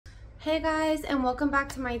Hey guys, and welcome back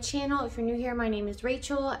to my channel. If you're new here, my name is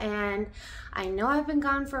Rachel, and I know I've been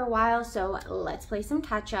gone for a while, so let's play some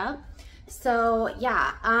catch up. So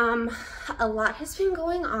yeah, a lot has been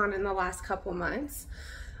going on in the last couple months.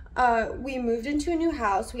 We moved into a new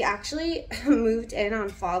house. We actually moved in on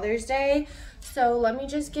Father's Day, so let me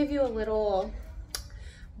just give you a little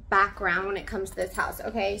background when it comes to this house.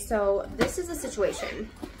 Okay, so this is the situation.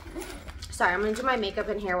 Sorry, I'm gonna do my makeup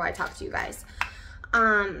and hair while I talk to you guys.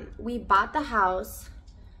 We bought the house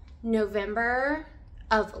November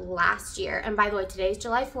of last year, and by the way, today's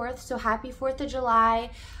July 4th, so happy 4th of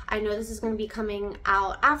July. I know this is going to be coming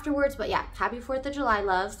out afterwards, but yeah, happy 4th of July,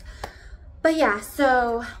 loves. But yeah,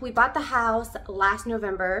 so we bought the house last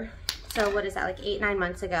November, so what is that, like 8-9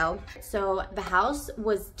 months ago. So the house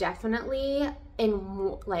was definitely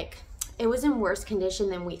in, like, it was in worse condition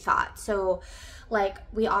than we thought. So like,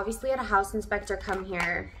 we obviously had a house inspector come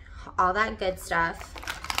here, all that good stuff,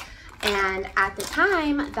 and at the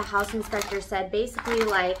time the house inspector said basically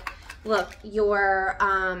like, look, your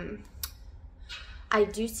I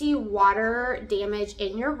do see water damage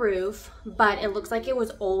in your roof, but it looks like it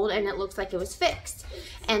was old and it looks like it was fixed.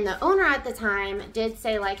 And the owner at the time did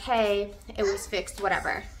say like, hey, it was fixed,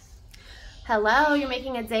 whatever. Hello, you're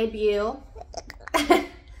making a debut.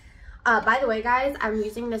 By the way guys, I'm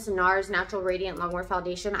using this NARS Natural Radiant Longwear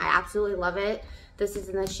Foundation. I absolutely love it. This is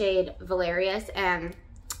in the shade Valerius, and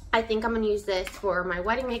I think I'm going to use this for my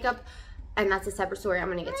wedding makeup, and that's a separate story I'm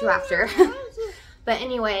going to get to after. But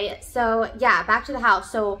anyway, so yeah, back to the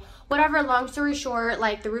house. So whatever, long story short,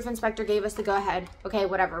 like the roof inspector gave us the go ahead. Okay,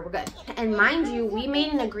 whatever, we're good. And mind you, we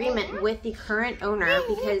made an agreement with the current owner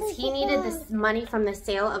because he needed this money from the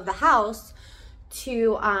sale of the house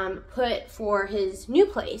to put for his new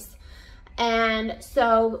place. And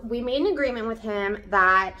so we made an agreement with him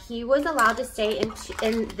that he was allowed to stay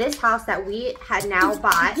in this house that we had now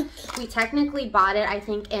bought. We technically bought it, I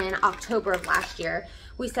think, in October of last year.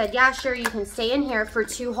 We said, yeah, sure, you can stay in here for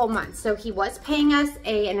 2 whole months. So he was paying us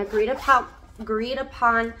an agreed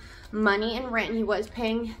upon money and rent. He was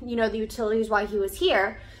paying, you know, the utilities while he was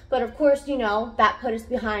here. But of course, you know, that put us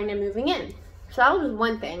behind in moving in. So that was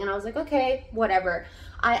one thing. And I was like, okay, whatever.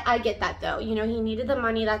 I get that though. You know, he needed the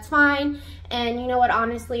money, that's fine. And you know what,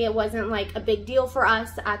 honestly, it wasn't like a big deal for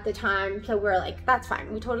us at the time. So we're like, that's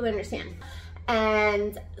fine. We totally understand.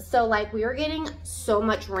 And so like we were getting so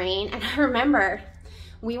much rain. And I remember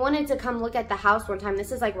we wanted to come look at the house one time.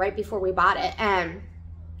 This is like right before we bought it. And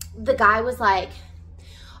the guy was like,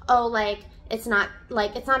 oh, like, it's not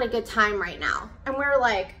a good time right now. And we're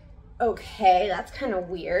like, okay, that's kind of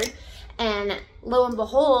weird. And lo and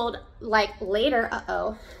behold, like later,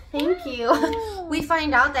 thank you. We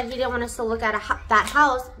find out that he didn't want us to look at that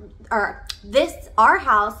house, or our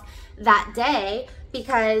house that day,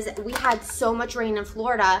 because we had so much rain in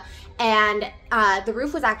Florida, and the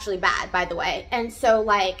roof was actually bad, by the way. And so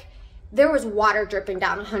like there was water dripping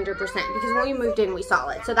down 100% because when we moved in, we saw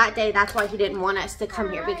it. So that day, that's why he didn't want us to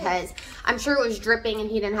come here, because I'm sure it was dripping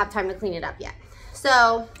and he didn't have time to clean it up yet.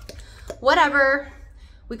 So whatever.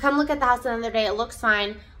 We come look at the house another day, it looks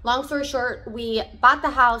fine. Long story short, we bought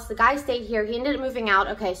the house, the guy stayed here, he ended up moving out.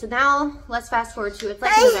 Okay, so now let's fast forward to, it's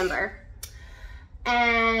like November.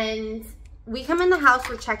 And we come in the house,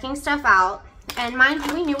 we're checking stuff out. And mind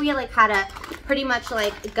you, we knew we like had to pretty much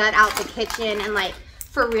like gut out the kitchen and like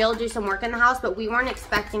for real do some work in the house, but we weren't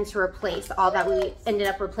expecting to replace all that we ended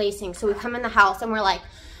up replacing. So we come in the house and we're like,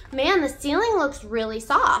 man, the ceiling looks really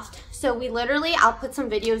soft. So we literally, I'll put some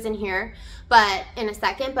videos in here, but in a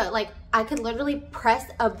second, but like I could literally press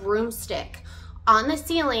a broomstick on the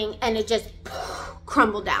ceiling and it just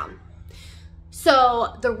crumbled down.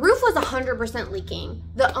 So the roof was 100% leaking.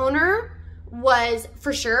 The owner was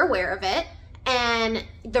for sure aware of it. And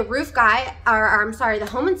the roof guy, or I'm sorry, the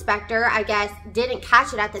home inspector, I guess, didn't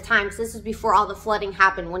catch it at the time. So this was before all the flooding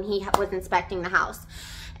happened when he was inspecting the house.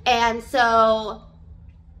 And so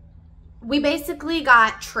we basically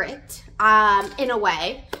got tricked in a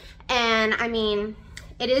way. And I mean,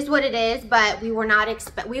 it is what it is, but we were not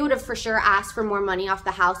we would have for sure asked for more money off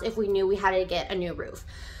the house if we knew we had to get a new roof.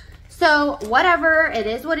 So whatever, it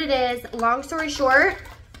is what it is. Long story short,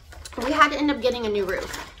 we had to end up getting a new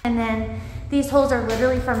roof. And then these holes are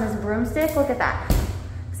literally from this broomstick. Look at that.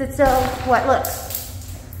 Because it's so, what, look.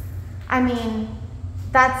 I mean,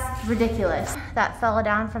 that's ridiculous. That fell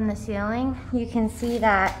down from the ceiling. You can see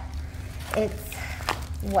that it's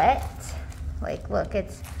wet. Like, look,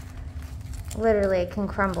 it's literally, I can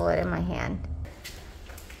crumble it in my hand.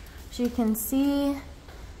 So you can see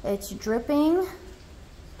it's dripping.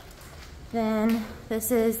 Then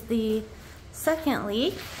this is the second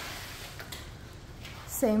leak.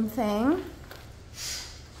 Same thing.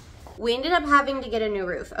 We ended up having to get a new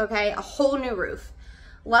roof, okay? A whole new roof.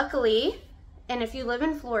 Luckily, and if you live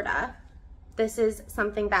in Florida, this is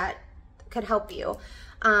something that could help you.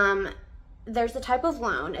 There's a type of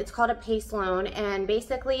loan, it's called a PACE loan, and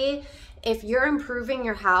basically if you're improving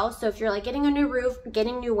your house, so if you're like getting a new roof,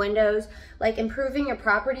 getting new windows, like improving your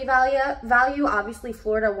property value, obviously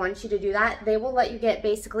Florida wants you to do that. They will let you get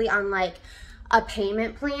basically on like a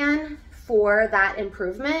payment plan for that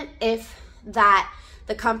improvement if that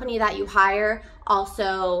the company that you hire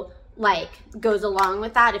also like goes along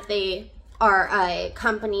with that, if they are a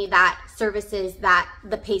company that services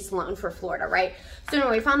the PACE loan for Florida, right? So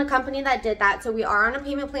anyway, we found a company that did that. So we are on a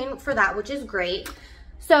payment plan for that, which is great.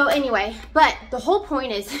 So anyway, but the whole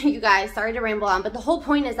point is, you guys, sorry to ramble on, but the whole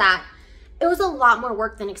point is that it was a lot more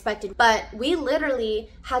work than expected. But we literally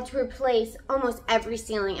had to replace almost every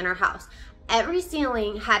ceiling in our house. Every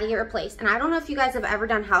ceiling had to get replaced. And I don't know if you guys have ever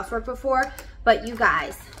done housework before, but you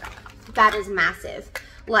guys, that is massive.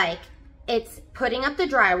 Like, it's putting up the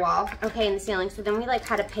drywall, okay, in the ceiling. So then we like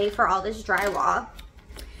had to pay for all this drywall.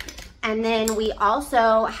 And then we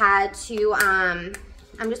also had to,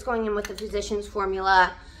 I'm just going in with the Physicians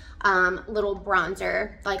Formula little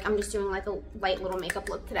bronzer. Like, I'm just doing like a light little makeup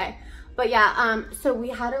look today. But yeah, so we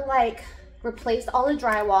had to like replace all the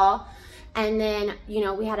drywall. And then, you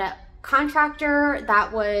know, we had a contractor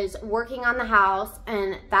that was working on the house,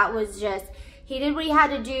 and that was just, he did what he had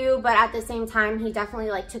to do, but at the same time, he definitely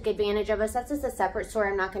like took advantage of us. That's just a separate story.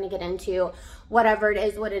 I'm not going to get into whatever it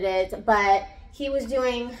is, what it is, but he was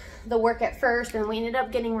doing the work at first, and we ended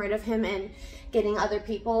up getting rid of him and getting other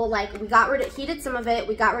people. Like, we got rid of, he did some of it,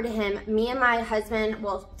 we got rid of him. Me and my husband,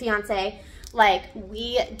 well, fiance, like,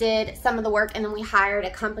 we did some of the work, and then we hired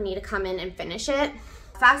a company to come in and finish it.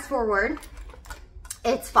 Fast forward,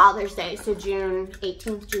 it's Father's Day, so June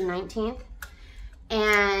 18th, June 19th,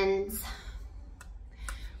 and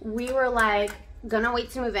we were like gonna wait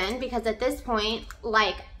to move in, because at this point,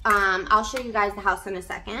 like, I'll show you guys the house in a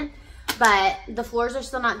second, but the floors are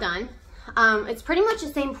still not done. It's pretty much the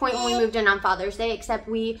same point when we moved in on Father's Day, except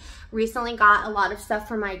we recently got a lot of stuff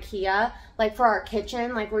from IKEA, like for our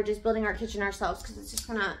kitchen. Like, we're just building our kitchen ourselves because it's just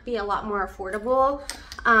gonna be a lot more affordable.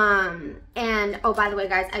 And oh, by the way,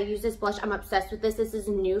 guys, I use this blush. I'm obsessed with this. This is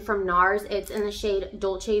new from NARS. It's in the shade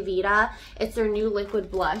Dolce Vita. It's their new liquid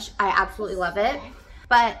blush. I absolutely love it.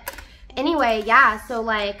 But anyway, yeah, so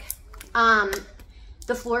like,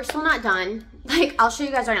 the floor's still not done. Like, I'll show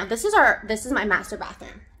you guys right now. This is my master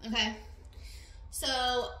bathroom, okay?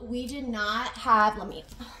 So we did not have,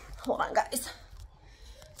 hold on, guys.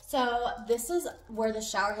 So this is where the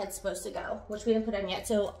shower head's supposed to go, which we didn't put in yet.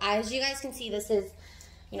 So as you guys can see, this is,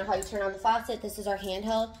 you know how you turn on the faucet. This is our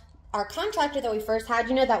handheld. Our contractor that we first had,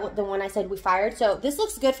 you know, that the one I said we fired. So this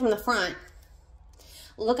looks good from the front.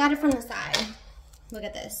 Look at it from the side. Look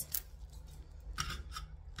at this.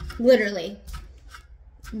 Literally,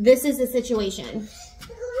 this is the situation.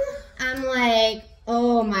 I'm like,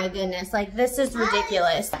 oh my goodness, like, this is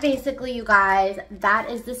ridiculous. Basically, you guys, that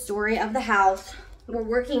is the story of the house. We're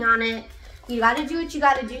working on it. You gotta do what you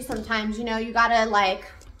gotta do sometimes, you know, you gotta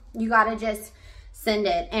just send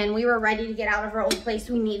it. And we were ready to get out of our old place.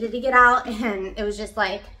 We needed to get out, and it was just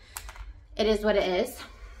like, it is what it is.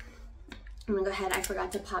 I'm gonna go ahead, I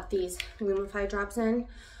forgot to pop these Lumify drops in.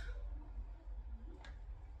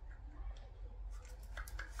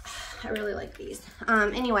 I really like these.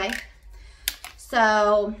 Anyway,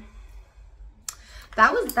 so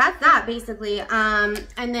that's that basically. And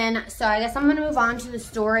then, so I guess I'm gonna move on to the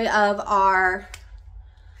story of our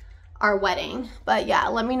wedding. But yeah,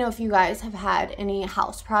 let me know if you guys have had any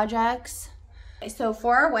house projects. So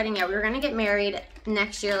for our wedding, yeah, we were gonna get married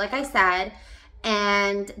next year, like I said.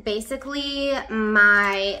 And basically,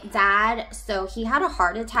 my dad, so he had a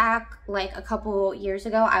heart attack like a couple years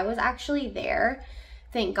ago. I was actually there,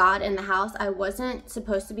 thank God, in the house. I wasn't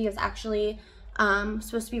supposed to be. I was actually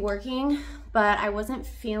supposed to be working, but I wasn't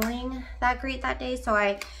feeling that great that day, so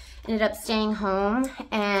I ended up staying home.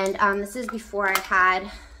 And this is before I had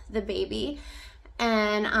the baby.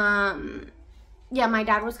 And yeah, my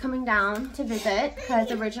dad was coming down to visit,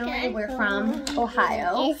 because originally we're from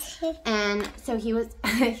Ohio, and so he was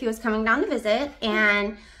he was coming down to visit.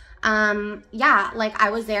 And yeah, like, I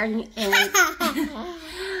was there, and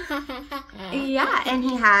yeah, and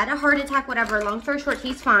he had a heart attack, whatever. Long story short,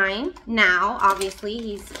 he's fine now. Obviously,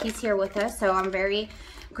 he's here with us, so I'm very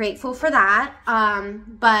grateful for that.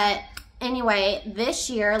 But anyway, this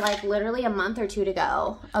year, like, literally a month or two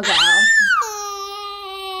ago,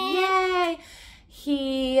 yay,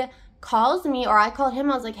 he calls me, or I called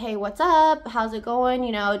him. I was like, hey, what's up? How's it going?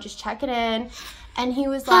 You know, just checking in. And he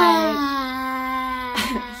was like, yeah,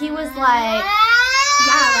 like,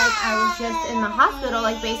 I just in the hospital.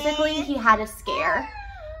 Like basically he had a scare.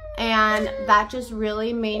 And that just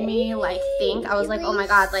really made me like think. I was like, oh my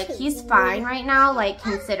God, like he's fine right now, like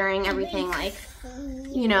considering everything, like,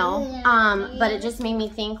 you know, but it just made me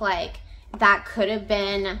think like that could have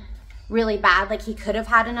been really bad. Like he could have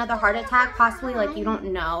had another heart attack possibly, like you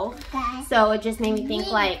don't know. So it just made me think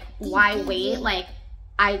like, why wait? Like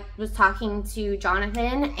I was talking to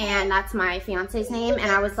Jonathan, and that's my fiance's name,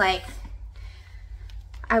 and I was like,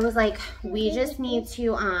 we just need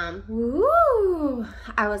to,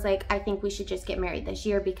 I was like, I think we should just get married this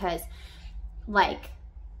year, because like,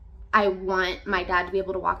 I want my dad to be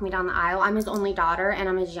able to walk me down the aisle. I'm his only daughter and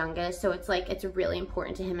I'm his youngest, so it's like, it's really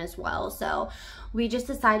important to him as well. So we just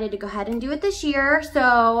decided to go ahead and do it this year.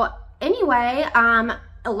 So anyway,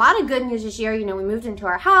 a lot of good news this year. You know, we moved into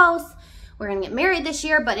our house. We're gonna get married this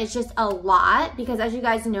year, but it's just a lot because, as you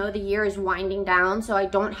guys know, the year is winding down, so I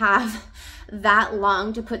don't have that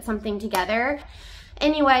long to put something together.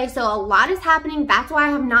 Anyway, so a lot is happening. That's why I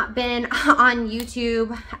have not been on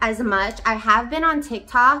YouTube as much. I have been on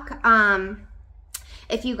TikTok.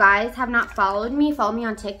 If you guys have not followed me, follow me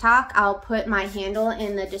on TikTok. I'll put my handle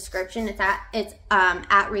in the description. It's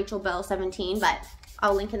at Rachel Bell 17, but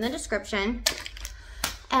I'll link in the description.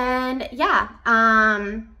 And yeah,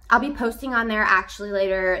 I'll be posting on there actually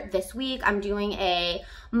later this week. I'm doing a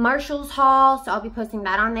Marshall's haul, so I'll be posting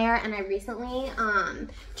that on there. And I recently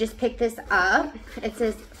just picked this up. It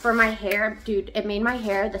says for my hair. Dude, it made my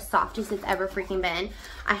hair the softest it's ever freaking been.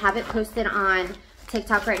 I have it posted on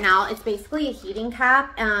TikTok right now. It's basically a heating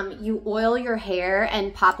cap. You oil your hair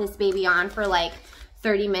and pop this baby on for like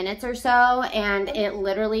 30 minutes or so, and it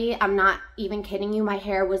literally, I'm not even kidding you, my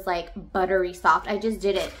hair was like buttery soft. I just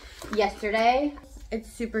did it yesterday. It's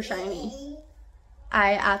super shiny.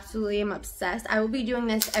 I absolutely am obsessed. I will be doing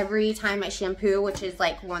this every time I shampoo, which is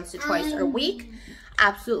like once to twice a week.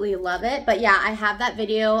 Absolutely love it. But yeah, I have that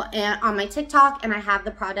video on my TikTok, and I have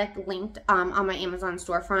the product linked on my Amazon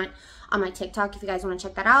storefront on my TikTok if you guys want to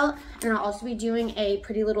check that out. And I'll also be doing a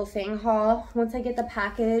Pretty Little Thing haul once I get the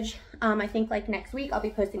package. I think like next week I'll be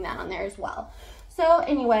posting that on there as well. So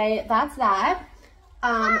anyway, that's that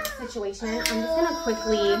situation. I'm just gonna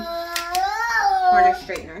quickly run a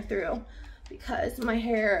straightener through because my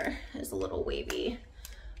hair is a little wavy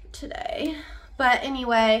today. But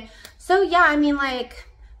anyway, so yeah, I mean, like,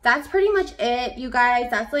 that's pretty much it, you guys.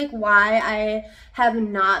 That's like why I have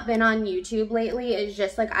not been on YouTube lately. It's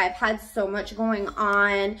just like I've had so much going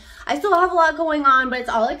on. I still have a lot going on, but it's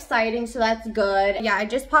all exciting, so that's good. Yeah, I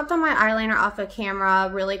just popped on my eyeliner off of camera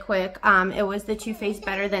really quick. It was the Too Faced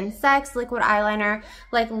Better Than Sex liquid eyeliner.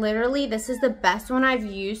 Like literally, this is the best one I've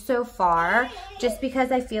used so far, just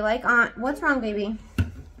because I feel like what's wrong, baby?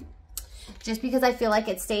 Just because I feel like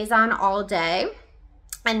it stays on all day,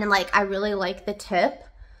 and then like I really like the tip.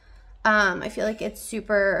 I feel like it's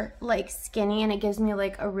super like skinny, and it gives me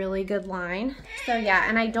like a really good line. So yeah,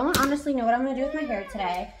 and I don't honestly know what I'm gonna do with my hair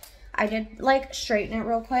today. I did like straighten it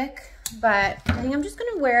real quick, but I think I'm just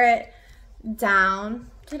gonna wear it down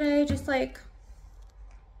today, just like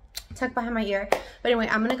tucked behind my ear. But anyway,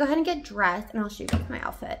 I'm gonna go ahead and get dressed, and I'll show you guys my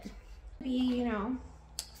outfit. Be, you know,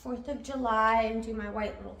 4th of July, and do my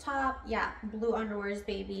white little top. Yeah, blue underwears,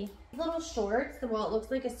 baby. Little shorts. Well, it looks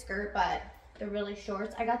like a skirt, but they're really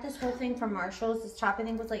shorts. I got this whole thing from Marshall's. This top I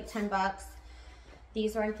think was like 10 bucks.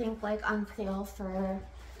 These are I think like on sale for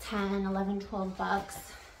 10, 11, 12 bucks.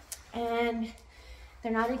 And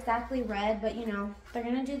they're not exactly red, but you know, they're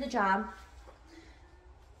gonna do the job.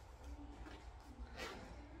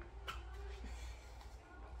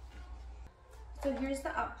 So here's the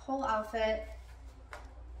whole outfit.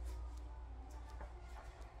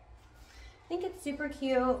 I think it's super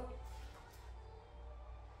cute.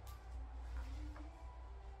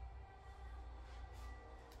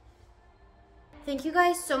 Thank you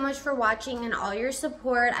guys so much for watching and all your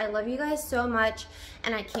support. I love you guys so much,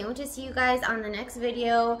 and I can't wait to see you guys on the next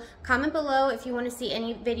video. Comment below if you want to see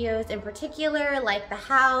any videos in particular, like the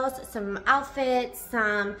house, some outfits,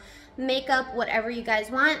 some makeup, whatever you guys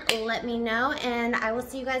want. Let me know, and I will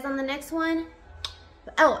see you guys on the next one.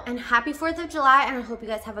 Oh, and happy 4th of July, and I hope you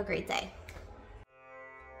guys have a great day.